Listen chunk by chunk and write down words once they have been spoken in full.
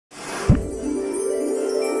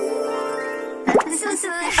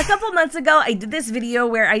A couple months ago, I did this video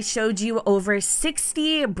where I showed you over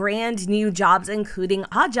 60 brand new jobs, including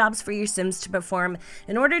odd jobs for your Sims to perform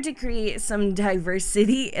in order to create some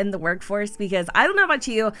diversity in the workforce, because I don't know about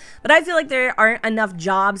you, but I feel like there aren't enough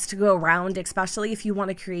jobs to go around, especially if you want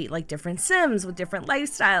to create like different Sims with different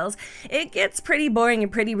lifestyles. It gets pretty boring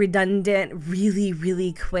and pretty redundant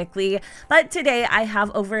really quickly. But today I have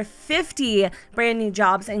over 50 brand new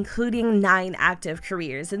jobs, including 9 active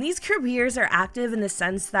careers. And these careers are active in the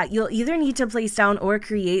sense that you'll either need to place down or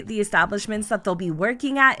create the establishments that they'll be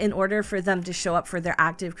working at in order for them to show up for their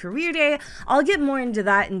active career day. I'll get more into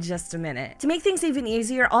that in just a minute. To make things even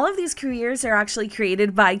easier, all of these careers are actually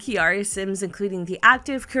created by Kiara Sims, including the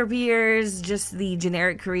active careers, just the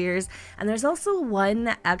generic careers, and there's also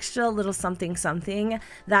one extra little something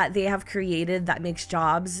that they have created that makes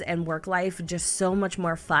jobs and work life just so much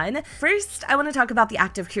more fun. First, I want to talk about the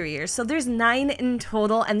active careers. So there's 9 in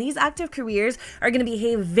total, and these active careers are going to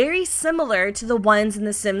behave very similar to the ones in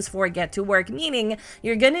the Sims 4 Get to Work, meaning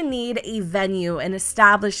you're going to need a venue, an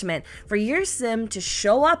establishment for your Sim to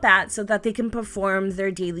show up at so that they can perform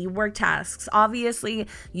their daily work tasks. Obviously,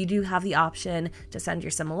 you do have the option to send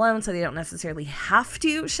your Sim alone so they don't necessarily have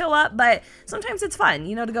to show up, but sometimes it's fun,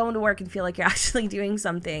 you know, to go into work and feel like you're actually doing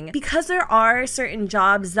something. Because there are certain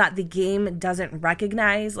jobs that the game doesn't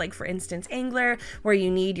recognize, like for instance Angler, where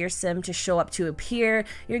you need your Sim to show up to appear,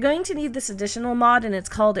 you're going to need this additional mod, and it's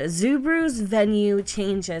called Zubru's Venue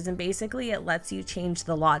Changes, and basically it lets you change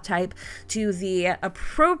the lot type to the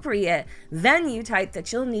appropriate venue type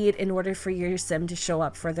that you'll need in order for your Sim to show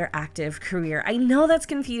up for their active career. I know that's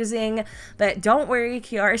confusing, but don't worry,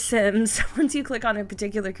 Kiara Sims, once you click on a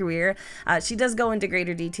particular career, she does go into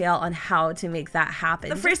greater detail on how to make that happen.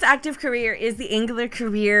 The first active career is the Angler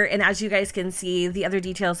career, and as you guys can see, the other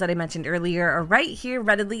details that I mentioned earlier are right here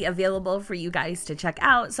readily available for you guys to check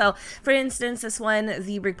out. So for instance, this one,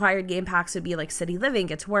 the required game packs would be like city living,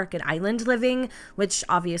 Get to Work, and island living, which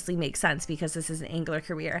obviously makes sense because this is an Angler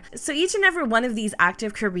career. So each and every one of these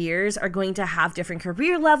active careers are going to have different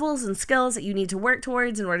career levels and skills that you need to work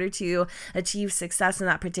towards in order to achieve success in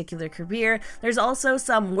that particular career. There's also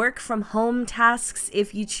some work from home tasks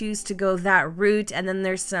if you choose to go that route, and then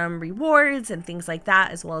there's some rewards and things like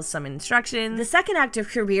that, as well as some instruction. The second active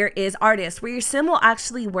career is artist, where your Sim will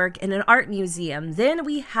actually work in an art museum. Then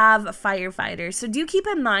we have firefighter. So do keep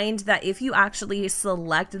in mind that if you actually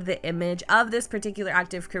select the image of this particular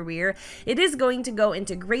active career, it is going to go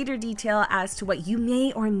into greater detail as to what you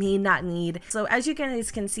may or may not need. So as you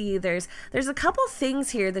guys can see, there's a couple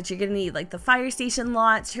things here that you're gonna need, like the fire station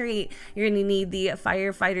lot trait. You're gonna need the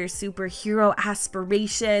firefighter superhero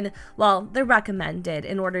aspiration. Well, they're recommended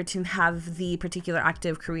in order to have the particular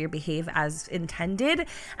active career behave as intended.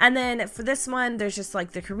 And then for this one, there's just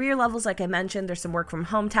like the career levels, like I mentioned. There's some work from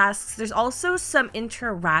home tasks. There's also some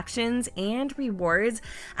interactions and rewards,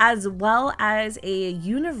 as well as a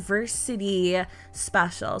university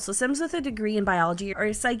special. So Sims with a degree in biology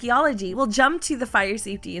or psychology will jump to the fire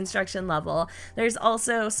safety instruction level. There's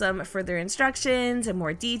also some further instructions and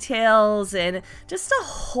more details and just a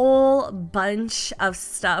whole bunch of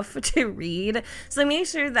stuff to read. So make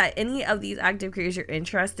sure that any of these active careers you're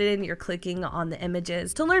interested in, you're clicking on the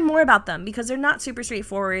images to learn more about them, because they're not super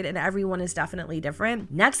straightforward and everyone is definitely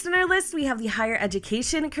different. Next on our list, we have the higher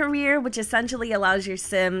education career, which essentially allows your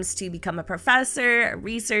Sims to become a professor, a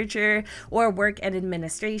researcher, or work in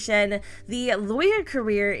administration. The lawyer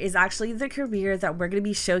career is actually the career that we're going to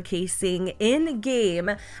be showcasing in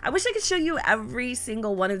game. I wish I could show you every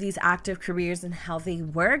single one of these active careers and how they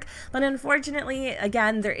work, but unfortunately,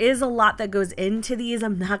 again, there is a lot that goes into these,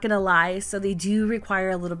 I'm not gonna lie, so they do require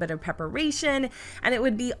a little bit of preparation, and it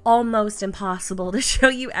would be almost impossible to show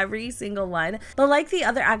you every single one. But like the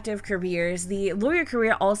other active careers, the lawyer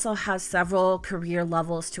career also has several career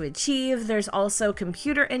levels to achieve. There's also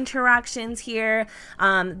computer interactions here,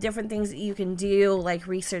 different things that you can do, like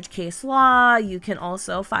research case law. You can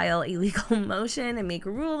also file a legal motion and make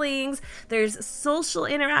rulings. There's social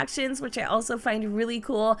interactions, which I also find really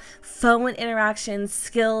cool, phone interactions,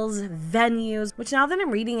 skills, venues, which now that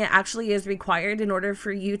I'm reading it actually is required in order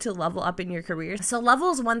for you to level up in your career. So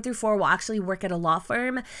levels 1 through 4 will actually work at a law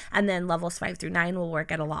firm, and then levels 5 through 9 will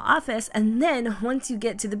work at a law office, and then once you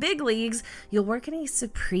get to the big leagues, you'll work in a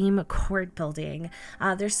Supreme Court building.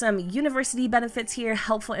 There's some university benefits here,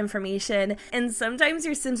 helpful information, and sometimes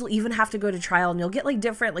your Sims will even have to go to trial, and you'll get like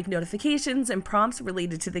different like notifications and prompts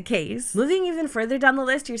related to the case. Moving even further down the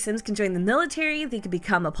list, your Sims can join the military, they can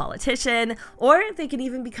become a politician, or they can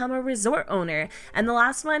even become a resort owner. And the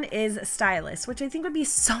last one is stylist, which I think would be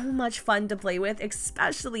so much fun to play with,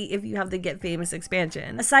 especially if you have the Get Famous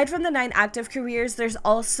expansion. Aside from the 9 active careers, there's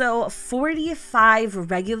also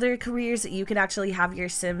 45 regular careers that you can actually have your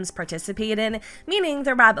Sims participate in, meaning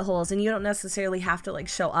they're rabbit holes and you don't necessarily have to like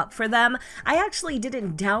show up for them. I actually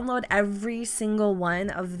didn't download every single one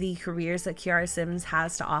of the careers that Kiara Sims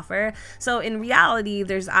has to offer. So in reality,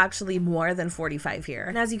 there's actually more than 45 here.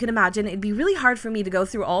 And as you can imagine, it'd be really hard for me to go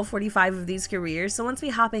through all 45 of these careers. So once we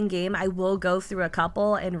hop in game, I will go through a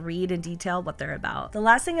couple and read in detail what they're about. The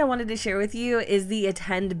last thing I wanted to share with you is the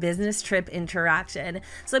attend business trip interaction.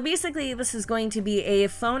 So basically, this is going to be a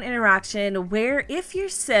phone interaction where if your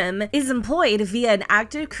Sim is employed via an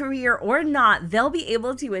active career or not, they'll be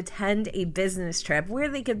able to attend a business trip where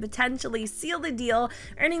they could potentially seal the deal,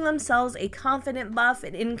 earning themselves a confident buff,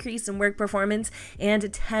 an increase in work performance,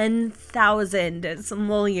 and 10,000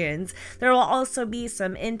 simoleons. There will also be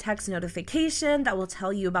some in-text notification that will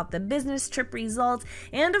tell you about the business trip results,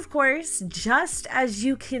 and of course, just as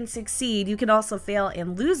you can succeed, you can also fail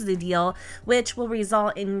and lose the deal, which will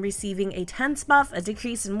result in receiving a 10th buff, a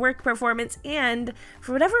decrease in work performance, and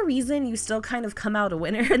for whatever reason, you still kind of come out a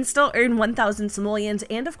winner and still earn 1,000 simoleons,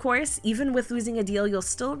 and of course, even with losing a deal, you'll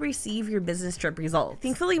still receive your business trip results.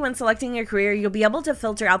 Thankfully, when selecting your career, you'll be able to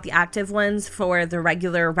filter out the active ones for the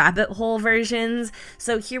regular rabbit hole versions.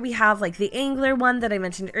 So here we have like the angler one that I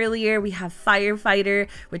mentioned earlier. We have firefighter,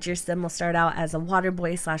 which your Sim will start out as a water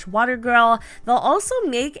boy / water girl. They'll also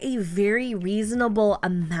make a very reasonable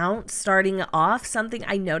amount starting off. Something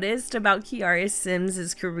I noticed about Kiara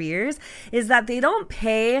Sims' careers is that they don't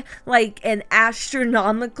pay like an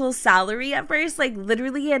astronomical salary at first. Like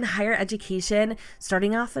literally in higher education,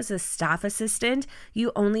 starting off as a staff assistant,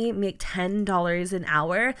 you only make $10 an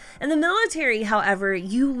hour. In the military, however,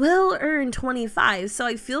 you will earn 25. So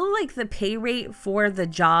I feel like the pay rate for the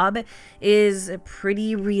job is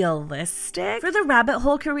pretty realistic. For the rabbit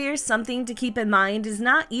hole career, something to keep in mind is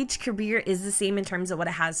not each career is the same in terms of what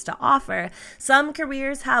it has to offer. Some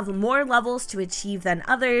careers have more levels to achieve than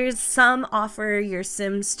others. Some offer your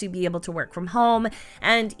Sims to be able to work from home,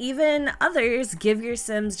 and even others give your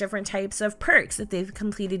Sims different types of perks. If they've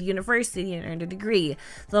completed university and earned a degree,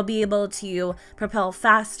 they'll be able to propel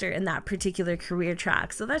faster in that particular career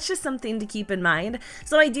track. So that's just something to keep in mind.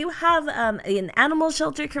 So I do have an animal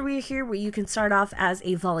shelter career here where you can start off as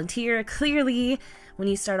a volunteer. Clearly, when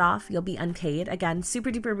you start off, you'll be unpaid. Again, super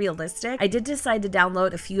duper realistic. I did decide to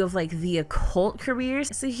download a few of like the occult careers.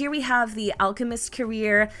 So here we have the alchemist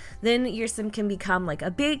career. Then your Sim can become like a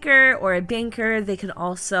baker or a banker. They can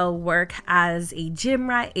also work as a gym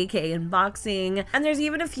rat, aka in boxing. And there's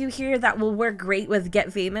even a few here that will work great with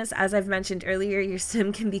Get Famous. As I've mentioned earlier, your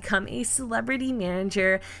Sim can become a celebrity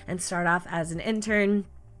manager and start off as an intern.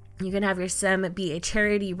 You can have your Sim be a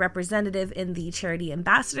charity representative in the charity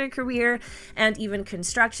ambassador career, and even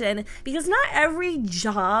construction, because not every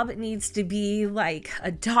job needs to be like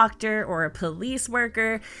a doctor or a police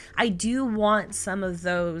worker. I do want some of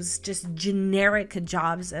those just generic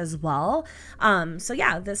jobs as well. So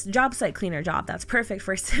yeah, this job site cleaner job, that's perfect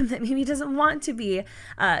for a Sim that maybe doesn't want to be,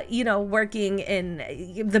 you know, working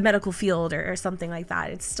in the medical field or something like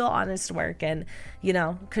that. It's still honest work, and you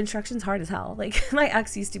know, construction's hard as hell. Like my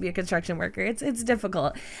ex used to be a construction worker. It's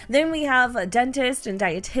difficult. Then we have a dentist and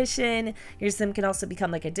dietitian. Your Sim can also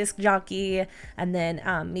become like a disc jockey, and then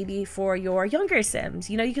maybe for your younger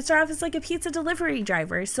Sims, you know, you can start off as like a pizza delivery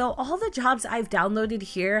driver. So all the jobs I've downloaded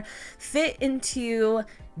here fit into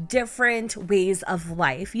different ways of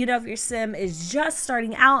life. You know, if your Sim is just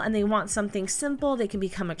starting out and they want something simple, they can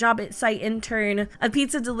become a job site intern, a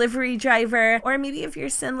pizza delivery driver, or maybe if your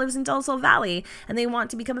Sim lives in Del Sol Valley and they want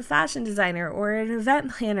to become a fashion designer or an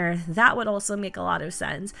event planner, that would also make a lot of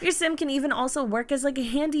sense. Your Sim can even also work as like a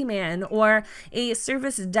handyman or a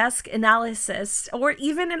service desk analyst or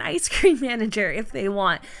even an ice cream manager if they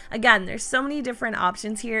want. Again, there's so many different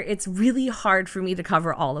options here. It's really hard for me to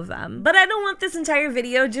cover all of them. But I don't want this entire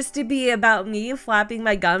video just to be about me flapping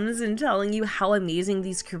my gums and telling you how amazing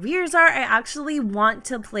these careers are. I actually want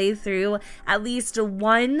to play through at least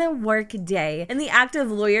one work day in the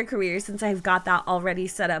active lawyer career, since I've got that already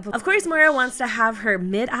set up. Of course, Moira wants to have her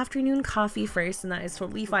mid-afternoon coffee first, and that is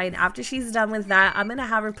totally fine. After she's done with that, I'm gonna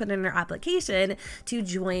have her put in her application to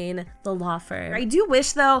join the law firm. I do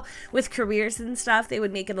wish though, with careers and stuff, they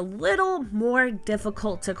would make it a little more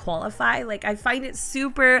difficult to qualify. Like, I find it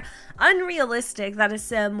super unrealistic that a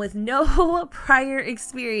sim with no prior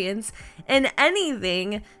experience in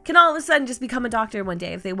anything can all of a sudden just become a doctor one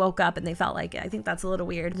day if they woke up and they felt like it. I think that's a little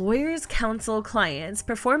weird. Lawyers counsel clients,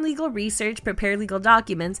 perform legal research, prepare legal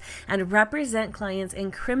documents, and represent clients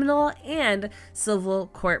in criminal and civil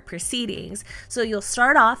court proceedings. So you'll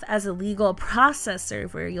start off as a legal process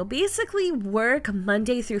server. You'll basically work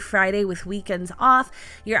Monday through Friday with weekends off.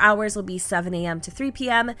 Your hours will be 7 a.m. to 3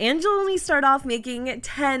 p.m. and you'll only start off making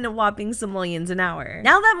 10 whopping simoleons an hour.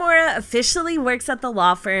 Now that Mora officially works at the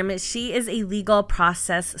law firm, she is a legal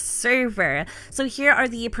process server. So here are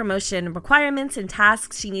the promotion requirements and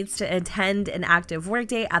tasks. She needs to attend an active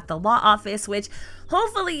workday at the law office, which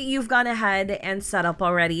hopefully you've gone ahead and set up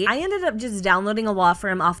already. I ended up just downloading a law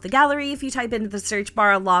firm off the gallery. If you type into the search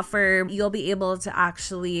bar law firm, you'll be able to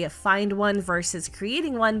actually find one versus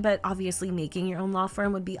creating one, but obviously making your own law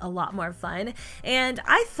firm would be a lot more fun. And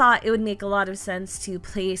I thought it would make a lot of sense to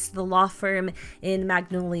place the law firm in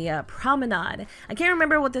Magnolia Promenade. I can't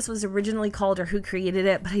remember what this was originally called or who created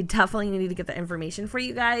it, but I definitely need to get the information for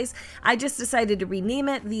you guys. I just decided to rename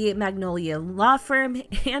it the Magnolia Law Firm,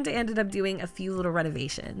 and I ended up doing a few little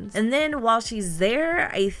renovations. And then while she's there,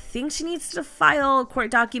 I think she needs to file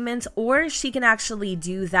court documents, or she can actually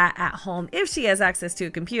do that at home if she has access to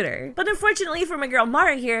a computer. But unfortunately for my girl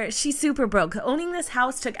Mara here, she's super broke. Owning this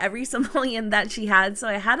house took every simoleon that she had, so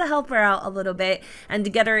I had to help her out a little bit and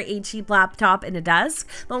to get her a cheap laptop and a desk.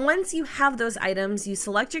 But once you have those items, you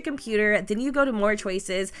select your computer, then you go to more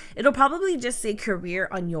choices. It'll probably just say career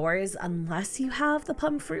on yours unless you have the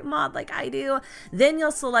Plum Fruit mod like I do. Then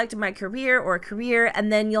you'll select my career or career,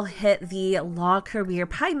 and then you'll hit the law career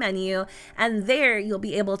pie menu, and there you'll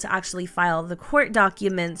be able to actually file the court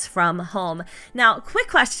documents from home. Now, quick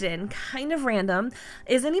question, kind of random.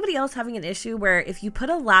 Is anybody else having an issue where if you put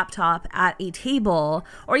a laptop at a table,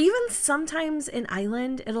 or even sometimes in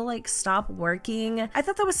Island, it'll like stop working? I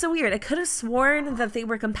thought that was so weird. I could have sworn that they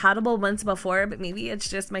were compatible once before, but maybe it's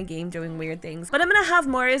just my game doing weird things. But I'm gonna have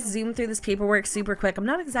Morris zoom through this paperwork super quick. I'm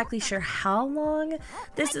not exactly sure how long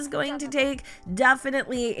this is going to take.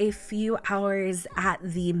 Definitely a few hours at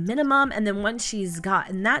the minimum, and then once she's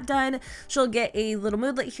gotten that done, she'll get a little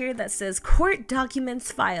moodlet here that says court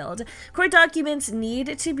documents filed. Court documents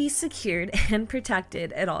need to be secured and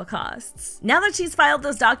protected at all costs. Now that she's filed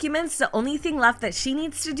those documents, the only thing left that she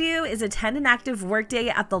needs to do is attend an active workday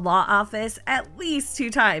at the law office at least 2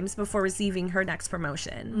 times before receiving her next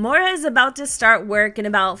promotion. Mora is about to start work in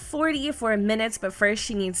about 44 minutes, but first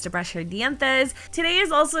she needs to brush her dientes. Today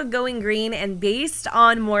is also going green, and based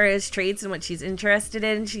on Mora's traits and what she's interested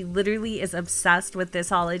in, she literally is obsessed with this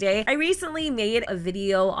holiday. I recently made a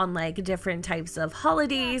video on like different types of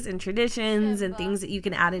holidays and traditions and things that you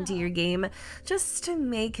can add into your game just to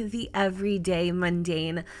make the everyday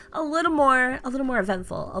mundane a little more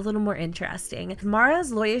eventful, a little more interesting.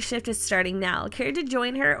 Mara's lawyer shift is starting now. Care to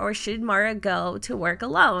join her, or should Mara go to work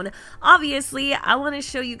alone? Obviously, I want to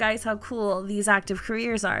show you guys how cool these active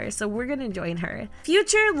careers are, so we're gonna join her.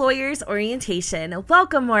 Future Lawyers Orientation.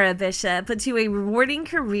 Welcome, Mora Bishop, to a rewarding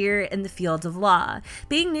career in the field of law.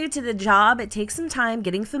 Being new to the job, it takes some time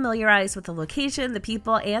getting familiarized with the location, the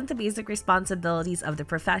people, and the basic responsibilities of the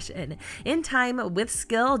profession. In time, with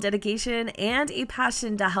skill, dedication, and a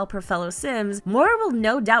passion to help her fellow Sims, Mora will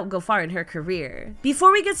no doubt go far in her career.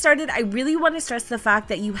 Before we get started, I really want to stress the fact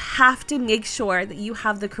that you have to make sure that you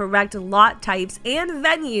have the correct lot types and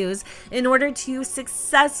venues in order to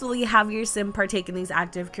successfully have your Sim partake in these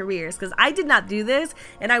active careers, because I did not do this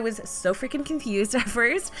and I was so freaking confused at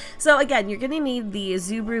first. So again, you're gonna need the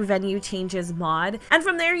Zubru venue changes mod, and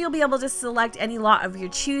from there you'll be able to select any lot of your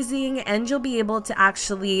choosing, and you'll be able to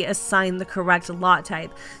actually assign the correct lot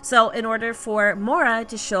type. So in order for Mora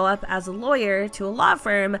to show up as a lawyer to a law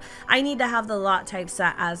firm, I need to have the lot type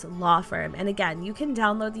set as law firm. And again, you can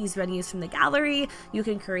download these venues from the gallery, you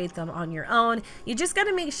can create them on your own. You just got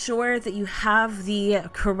to make sure that you have the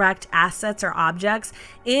correct assets or objects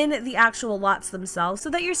in the actual lots themselves so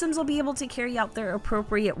that your Sims will be able to carry out their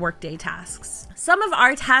appropriate workday tasks. Some of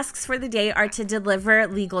our tasks for the day are to deliver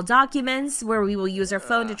legal documents, where we will use our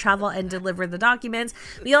phone to travel and deliver the documents.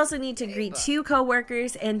 We also need to greet 2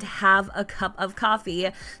 co-workers and have a cup of coffee.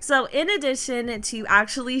 So in addition to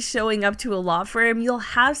actually showing up to a law firm, you'll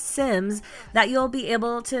have Sims that you'll be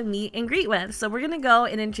able to meet and greet with. So we're gonna go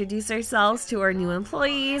and introduce ourselves to our new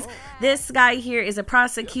employees. This guy here is a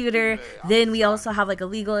prosecutor. Then we also have like a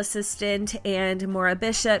legal assistant, and Mora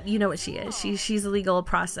Bishop, you know what she is. She's a legal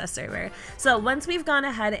process server. So once we've gone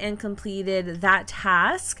ahead and completed that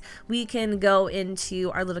task, we can go into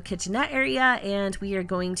our little kitchenette area and we are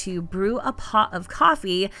going to brew a pot of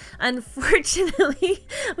coffee. Unfortunately,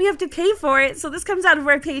 we have to pay for it, so this comes out of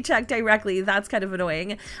our paycheck directly. That's kind of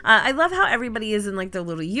annoying. I love how everybody is in like their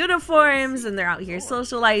little uniforms and they're out here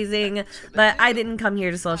socializing, but I didn't come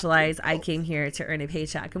here to socialize. I came here to earn a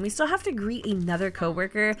paycheck, and we still have to greet another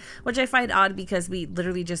coworker, which I find odd because we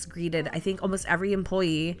literally just greeted, I think, almost every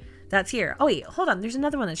employee that's here. Oh wait, hold on, there's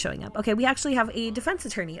another one that's showing up. Okay, we actually have a defense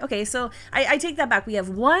attorney. Okay, so I take that back. We have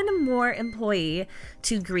one more employee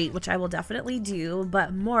to greet, which I will definitely do,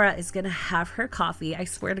 but Mora is gonna have her coffee. I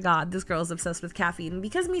swear to God, this girl is obsessed with caffeine,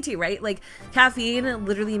 because me too, right? Like, caffeine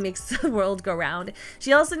literally makes the world go round.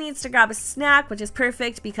 She also needs to grab a snack, which is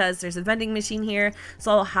perfect because there's a vending machine here,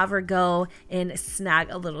 so I'll have her go and snag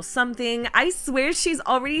a little something. I swear she's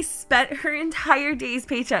already spent her entire day's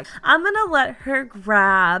paycheck. I'm gonna let her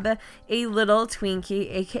grab a little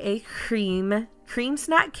Twinkie, aka cream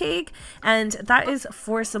snack cake, and that is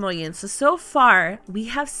 4 simoleons. So far we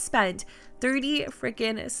have spent 30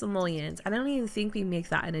 freaking simoleons. I don't even think we make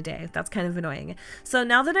that in a day. That's kind of annoying. So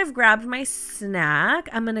now that I've grabbed my snack,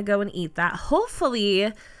 I'm gonna go and eat that.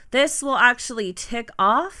 Hopefully this will actually tick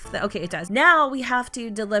off. Okay, it does. Now we have to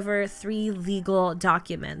deliver 3 legal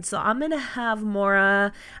documents. So I'm gonna have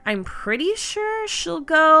Mora, I'm pretty sure she'll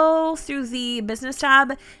go through the business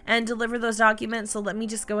tab and deliver those documents. So let me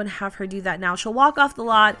just go and have her do that now. She'll walk off the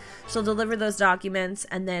lot, she'll deliver those documents,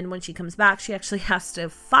 and then when she comes back, she actually has to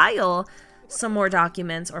file some more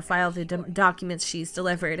documents or file the documents she's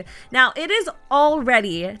delivered. Now it is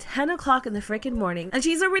already 10 o'clock in the freaking morning and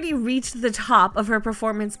she's already reached the top of her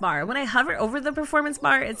performance bar. When I hover over the performance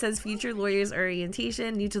bar, it says future lawyers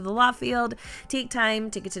orientation, new to the law field, take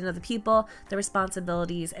time to get to know the people, the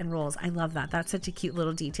responsibilities and roles. I love that. That's such a cute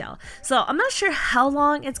little detail. So I'm not sure how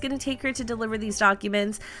long it's going to take her to deliver these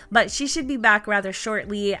documents, but she should be back rather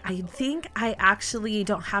shortly. I think I actually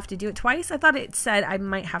don't have to do it twice. I thought it said I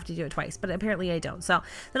might have to do it twice, but apparently I don't. So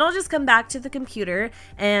then I'll just come back to the computer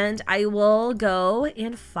and I will go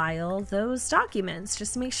and file those documents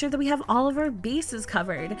just to make sure that we have all of our bases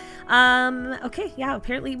covered. Okay, yeah,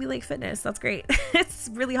 apparently we like fitness. That's great. It's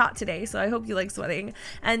really hot today, so I hope you like sweating.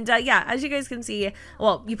 And yeah, as you guys can see,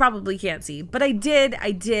 well, you probably can't see, but I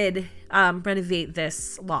did renovate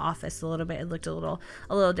this law office a little bit. It looked a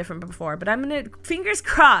little different before, but I'm gonna, fingers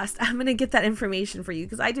crossed, I'm gonna get that information for you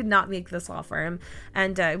because I did not make this law firm,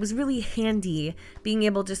 and it was really handy being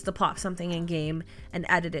able just to plop something in game and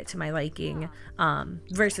edit it to my liking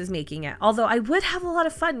versus making it. Although I would have a lot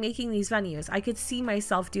of fun making these venues. I could see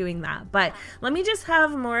myself doing that, but let me just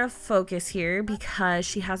have more focus here because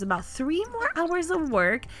she has about 3 more hours of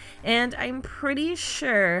work and I'm pretty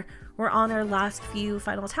sure we're on our last few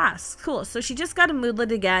final tasks. Cool. So she just got a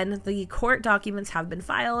moodlet again. The court documents have been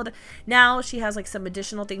filed. Now she has like some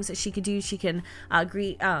additional things that she could do. She can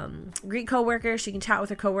greet coworkers. She can chat with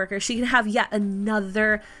her coworkers. She can have yet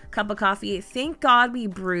another cup of coffee. Thank God we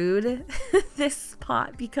brewed this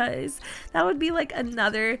pot because that would be like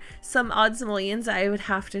some odd simoleons I would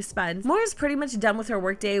have to spend. Mora's pretty much done with her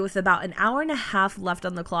workday with about an hour and a half left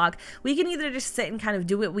on the clock. We can either just sit and kind of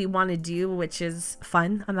do what we want to do, which is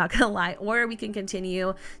fun. I'm not gonna lie, or we can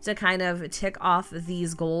continue to kind of tick off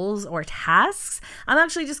these goals or tasks. I'm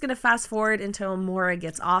actually just gonna fast forward until Mora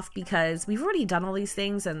gets off because we've already done all these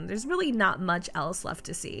things and there's really not much else left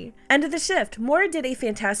to see. End of the shift. Mora did a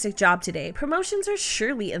fantastic job today. Promotions are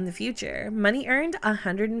surely in the future. Money earned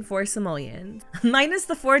 104 simoleons. Minus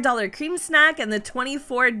the $4 cream snack and the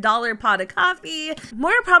 $24 pot of coffee,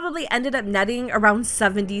 Mora probably ended up netting around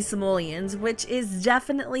 70 simoleons, which is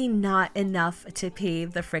definitely not enough to pay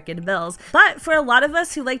the frickin' bills. But for a lot of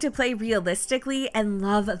us who like to play realistically and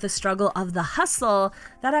love the struggle of the hustle,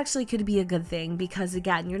 that actually could be a good thing because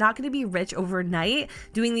again, you're not going to be rich overnight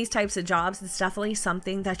doing these types of jobs. It's definitely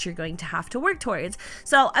something that you're going to have to work towards.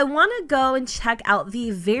 So I want to go and check out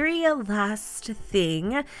the very last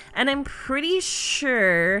thing, and I'm pretty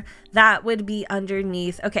sure that would be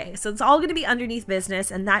underneath. Okay, so it's all going to be underneath business,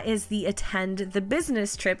 and that is the attend the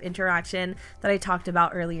business trip interaction that I talked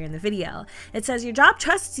about earlier in the video. It says your job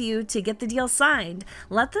trusts you to get the deal signed.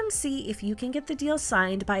 Let them see if you can get the deal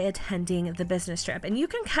signed by attending the business trip. And you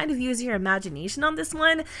can kind of use your imagination on this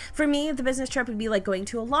one. For me, the business trip would be like going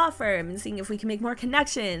to a law firm and seeing if we can make more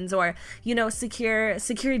connections or, you know, secure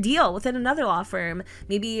a deal within another law firm,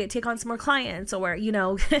 maybe take on some more clients or, you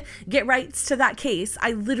know, get rights to that case.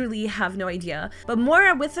 I literally have no idea. But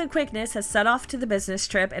Mora, with the quickness, has set off to the business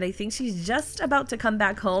trip, and I think she's just about to come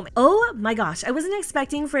back home. Oh my gosh, I wasn't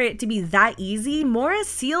expecting for it to be that easy. Mora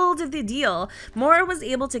sealed sealed the deal. Maura was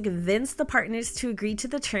able to convince the partners to agree to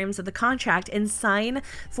the terms of the contract and sign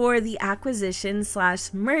for the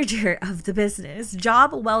acquisition/merger of the business.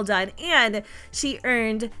 Job well done, and she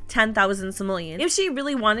earned 10,000 simoleons. If she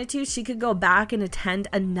really wanted to, she could go back and attend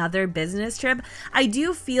another business trip. I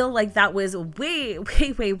do feel like that was way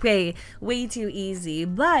too easy,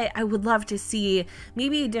 but I would love to see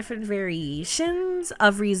maybe different variations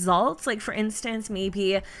of results. Like, for instance,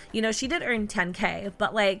 maybe, you know, she did earn 10K,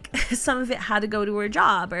 but like some of it had to go to her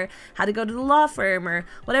job or had to go to the law firm or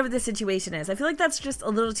whatever the situation is. I feel like that's just a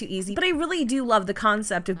little too easy, but I really do love the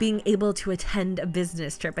concept of being able to attend a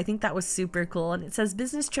business trip. I think that was super cool. And it says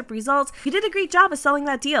business trip results. You did a great job of selling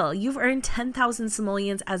that deal. You've earned 10,000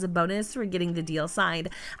 simoleons as a bonus for getting the deal signed.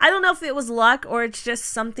 I don't know if it was luck or it's just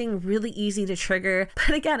something really easy to trigger,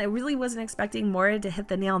 but again, I really wasn't expecting Maura to hit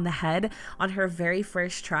the nail on the head on her very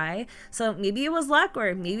first try. So maybe it was luck,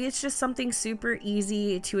 or maybe it's just something super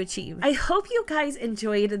easy to achieve. I hope you guys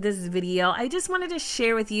enjoyed this video. I just wanted to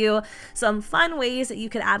share with you some fun ways that you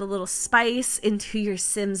could add a little spice into your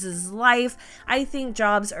Sims' life. I think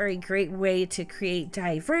jobs are a great way to create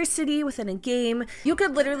diversity within a game. You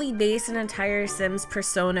could literally base an entire Sims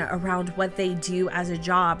persona around what they do as a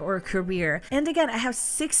job or a career. And again, I have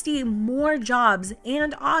 60 more jobs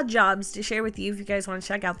and odd jobs to share with you if you guys want to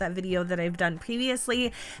check out that video that I've done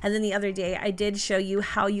previously. And then the other day, I did show you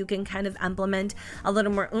how you can kind of implement a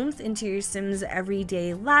little more oomph into your Sims'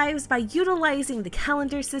 everyday lives by utilizing the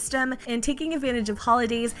calendar system and taking advantage of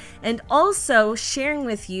holidays, and also sharing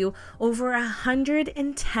with you over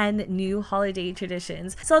 110 new holiday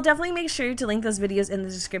traditions. So I'll definitely make sure to link those videos in the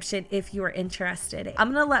description if you are interested.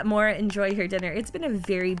 I'm gonna let Maura enjoy her dinner. It's been a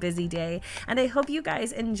very busy day, and I hope you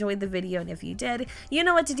guys enjoyed the video, and if you did, you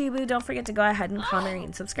know what to do, boo. Don't forget to go ahead and comment, rate,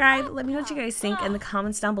 and subscribe. Let me know what you guys think in the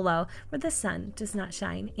comments down below where the sun does not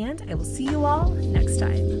shine, and I will see you all next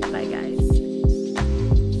time. Bye, guys.